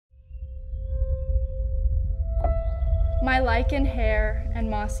my lichened hair and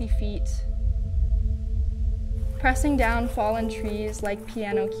mossy feet, pressing down fallen trees like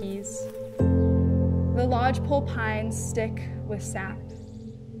piano keys. The lodgepole pines stick with sap,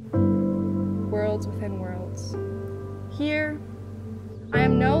 worlds within worlds. Here, I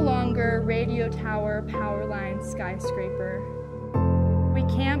am no longer radio tower, power line, skyscraper. We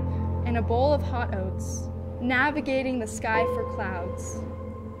camp in a bowl of hot oats, navigating the sky for clouds.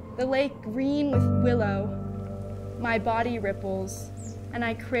 The lake green with willow, my body ripples, and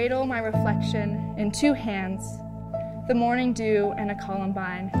I cradle my reflection in two hands, the morning dew and a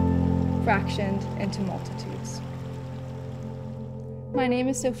columbine, fractioned into multitudes. My name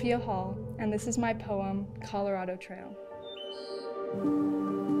is Sophia Hall, and this is my poem, Colorado Trail.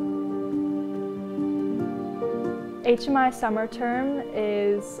 HMI Summer Term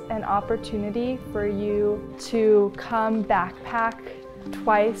is an opportunity for you to come backpack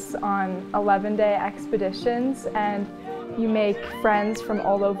twice on 11-day expeditions, and you make friends from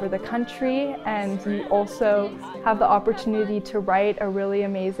all over the country, and you also have the opportunity to write a really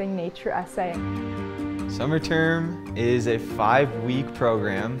amazing nature essay. Summer Term is a 5-week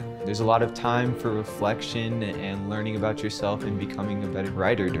program. There's a lot of time for reflection and learning about yourself and becoming a better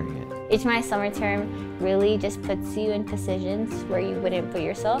writer during it. HMI Summer Term really just puts you in positions where you wouldn't put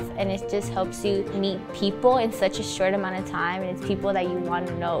yourself, and it just helps you meet people in such a short amount of time, and it's people that you want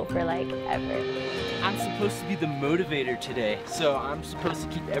to know for like ever. I'm supposed to be the motivator today, so I'm supposed to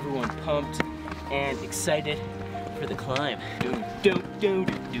keep everyone pumped and excited for the climb.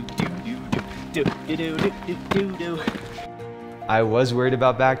 I was worried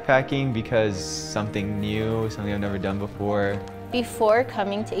about backpacking because something new, something I've never done before. Before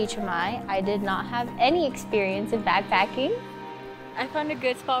coming to HMI, I did not have any experience in backpacking. I found a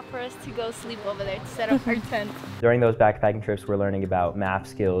good spot for us to go sleep over there to set up our tent. During those backpacking trips, we're learning about map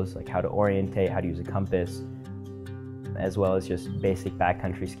skills, like how to orientate, how to use a compass, as well as just basic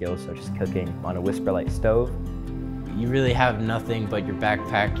backcountry skills such as cooking on a Whisperlight stove. You really have nothing but your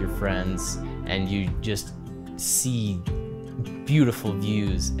backpack, your friends, and you just see beautiful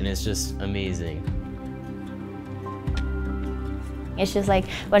views, and it's just amazing. It's just like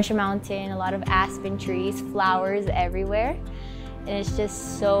a bunch of mountain, a lot of aspen trees, flowers everywhere, and it's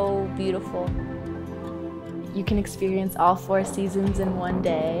just so beautiful. You can experience all 4 seasons in one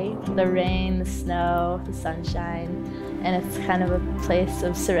day: the rain, the snow, the sunshine, and it's kind of a place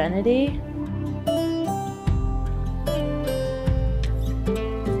of serenity.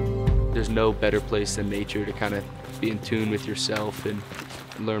 There's no better place than nature to kind of be in tune with yourself and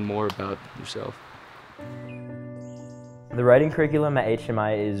learn more about yourself. The writing curriculum at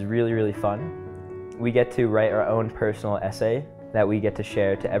HMI is really fun. We get to write our own personal essay that we get to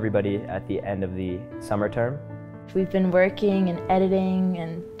share to everybody at the end of the summer term. We've been working and editing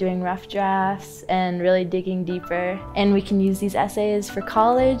and doing rough drafts and really digging deeper, and we can use these essays for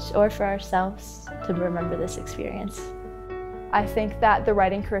college or for ourselves to remember this experience. I think that the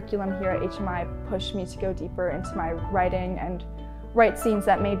writing curriculum here at HMI pushed me to go deeper into my writing and write scenes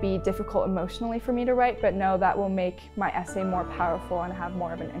that may be difficult emotionally for me to write, but know that will make my essay more powerful and have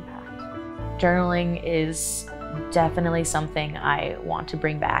more of an impact. Journaling is definitely something I want to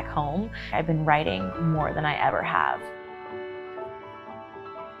bring back home. I've been writing more than I ever have.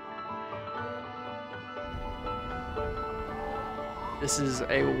 This is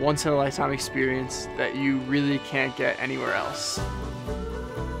a once-in-a-lifetime experience that you really can't get anywhere else.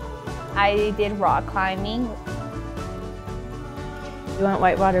 I did rock climbing. We went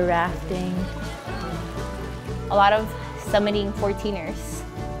whitewater rafting. A lot of summiting 14ers.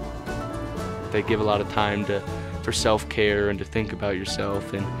 They give a lot of time for self-care and to think about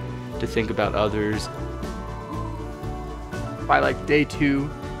yourself and to think about others. By like day 2,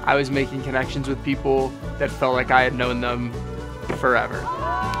 I was making connections with people that felt like I had known them forever.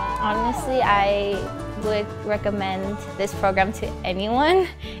 Honestly, I would recommend this program to anyone.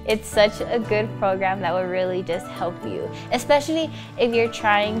 It's such a good program that will really just help you, especially if you're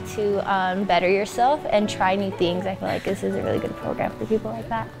trying to better yourself and try new things. I feel like this is a really good program for people like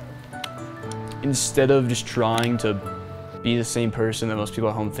that. Instead of just trying to be the same person that most people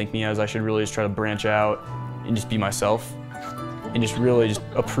at home think me as, I should really just try to branch out and just be myself and just really just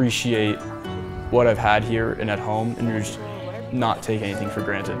appreciate what I've had here and at home and just not take anything for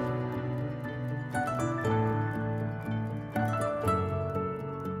granted.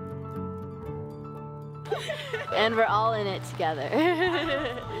 And we're all in it together.